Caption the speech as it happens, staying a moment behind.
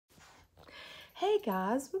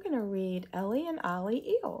guys, we're going to read Ellie and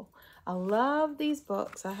Ollie EEl. I love these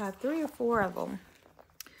books. I have 3 or 4 of them.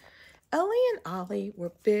 Ellie and Ollie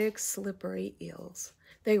were big, slippery eels.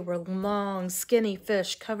 They were long, skinny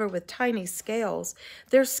fish covered with tiny scales.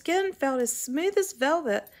 Their skin felt as smooth as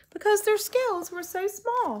velvet because their scales were so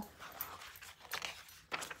small.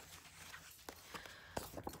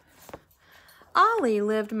 Ollie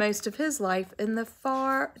lived most of his life in the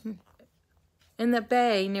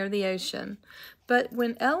bay near the ocean. But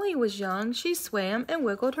when Ellie was young, she swam and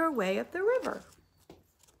wiggled her way up the river.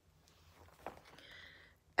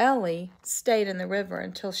 Ellie stayed in the river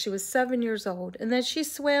until she was 7 years old, and then she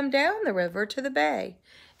swam down the river to the bay.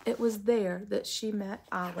 It was there that she met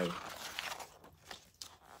Ollie.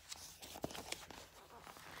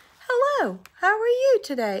 "Hello, how are you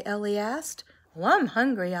today?" Ellie asked. "Well, I'm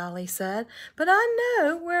hungry," Ollie said, "but I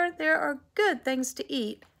know where there are good things to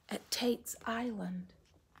eat at Tate's Island."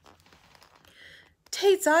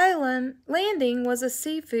 Tate's Island Landing was a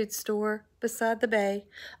seafood store beside the bay.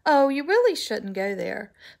 "Oh, you really shouldn't go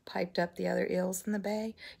there," piped up the other eels in the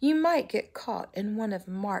bay. "You might get caught in one of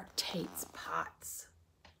Mark Tate's pots."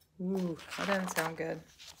 Ooh, that doesn't sound good.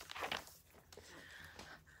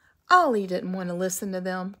 Ollie didn't want to listen to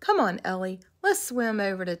them. "Come on, Ellie, let's swim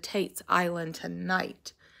over to Tate's Island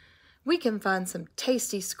tonight. We can find some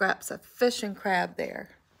tasty scraps of fish and crab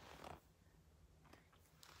there."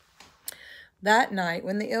 That night,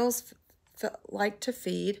 when the eels liked to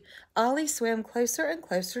feed, Ollie swam closer and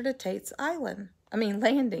closer to Tate's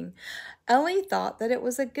landing. Ellie thought that it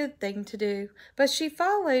was a good thing to do, but she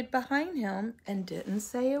followed behind him and didn't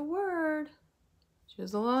say a word. She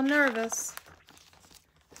was a little nervous.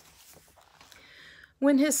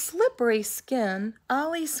 When his slippery skin,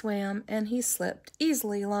 Ollie swam and he slipped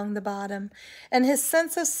easily along the bottom, and his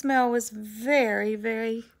sense of smell was the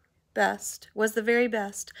very best.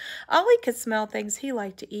 Ollie could smell things he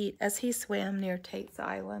liked to eat as he swam near Tate's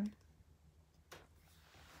Island.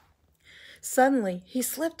 Suddenly, he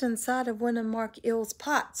slipped inside of one of Mark Eel's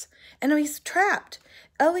pots, and he's trapped.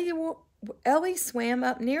 Ellie swam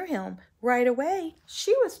up near him. Right away,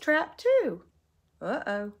 she was trapped too.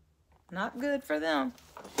 Uh-oh, not good for them.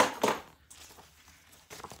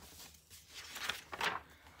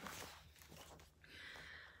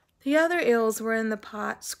 The other eels were in the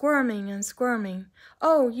pot, squirming and squirming.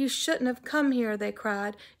 "Oh, you shouldn't have come here," they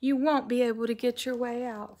cried. "You won't be able to find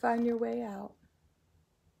your way out."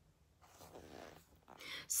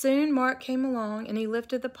 Soon Mark came along and he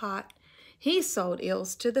lifted the pot. He sold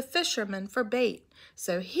eels to the fishermen for bait,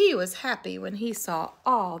 so he was happy when he saw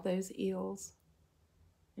all those eels.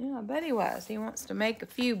 Yeah, I bet he was. He wants to make a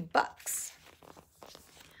few bucks.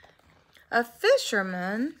 A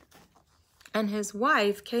fisherman and his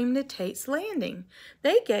wife came to Tate's Landing.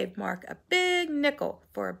 They gave Mark a big nickel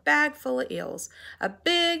for a bag full of eels. A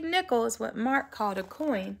big nickel is what Mark called a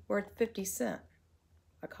coin worth 50 cents.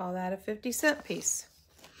 I call that a 50-cent piece.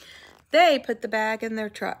 They put the bag in their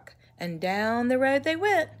truck, and down the road they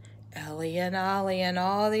went. Ellie and Ollie and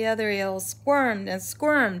all the other eels squirmed and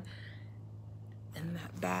squirmed in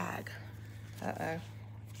that bag. Uh-oh.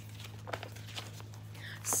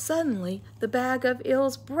 Suddenly, the bag of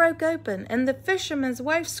eels broke open, and the fisherman's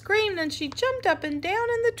wife screamed, and she jumped up and down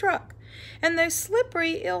in the truck. And those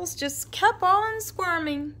slippery eels just kept on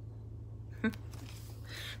squirming.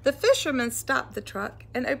 The fisherman stopped the truck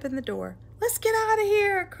and opened the door. "Let's get out of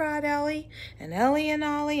here," cried Ellie. And Ellie and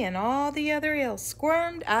Ollie and all the other eels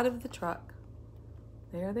squirmed out of the truck.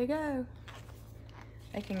 There they go.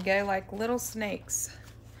 They can go like little snakes.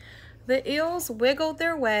 The eels wiggled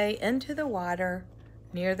their way into the water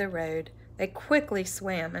near the road. They quickly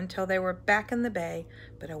swam until they were back in the bay,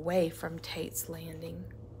 but away from Tate's Landing.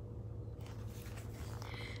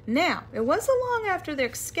 Now, it wasn't long after their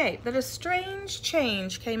escape that a strange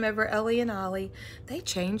change came over Ellie and Ollie. They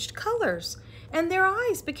changed colors, and their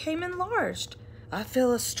eyes became enlarged. "I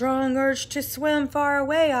feel a strong urge to swim far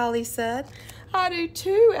away," Ollie said. "I do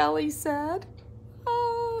too," Ellie said.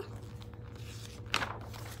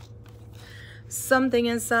 Something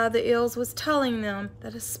inside the eels was telling them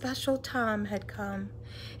that a special time had come.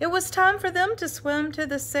 It was time for them to swim to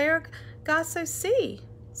the Sargasso Sea,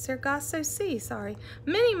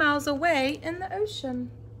 many miles away in the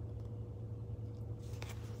ocean.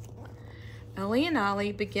 Ellie and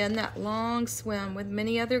Ollie began that long swim with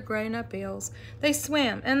many other grown-up eels. They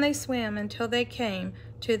swam and they swam until they came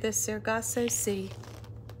to the Sargasso Sea.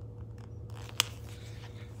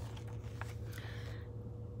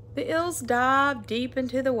 The eels dived deep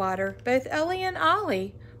into the water. Both Ellie and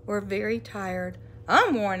Ollie were very tired.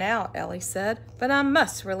 I'm worn out, Ellie said, but I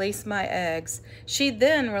must release my eggs. She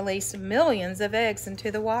then released millions of eggs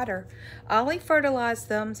into the water. Ollie fertilized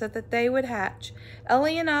them so that they would hatch.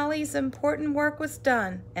 Ellie and Ollie's important work was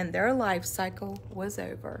done, and their life cycle was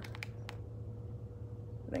over.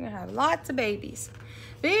 They're going to have lots of babies.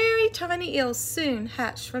 Very tiny eels soon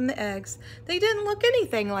hatched from the eggs. They didn't look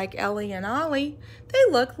anything like Ellie and Ollie.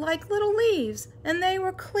 They looked like little leaves, and they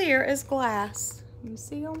were clear as glass. You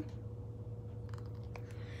see them?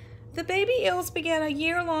 The baby eels began a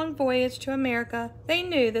year-long voyage to America. They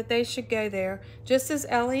knew that they should go there, just as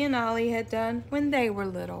Ellie and Ollie had done when they were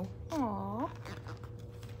little. Aww.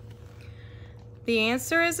 The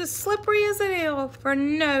answer is as slippery as an eel, for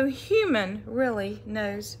no human really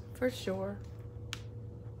knows for sure.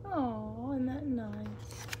 Oh, isn't that nice?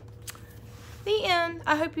 The end.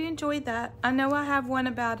 I hope you enjoyed that. I know I have one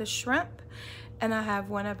about a shrimp, and I have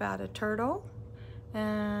one about a turtle,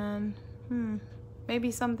 and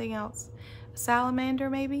maybe something else. A salamander,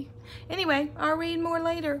 maybe? Anyway, I'll read more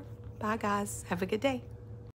later. Bye, guys. Have a good day.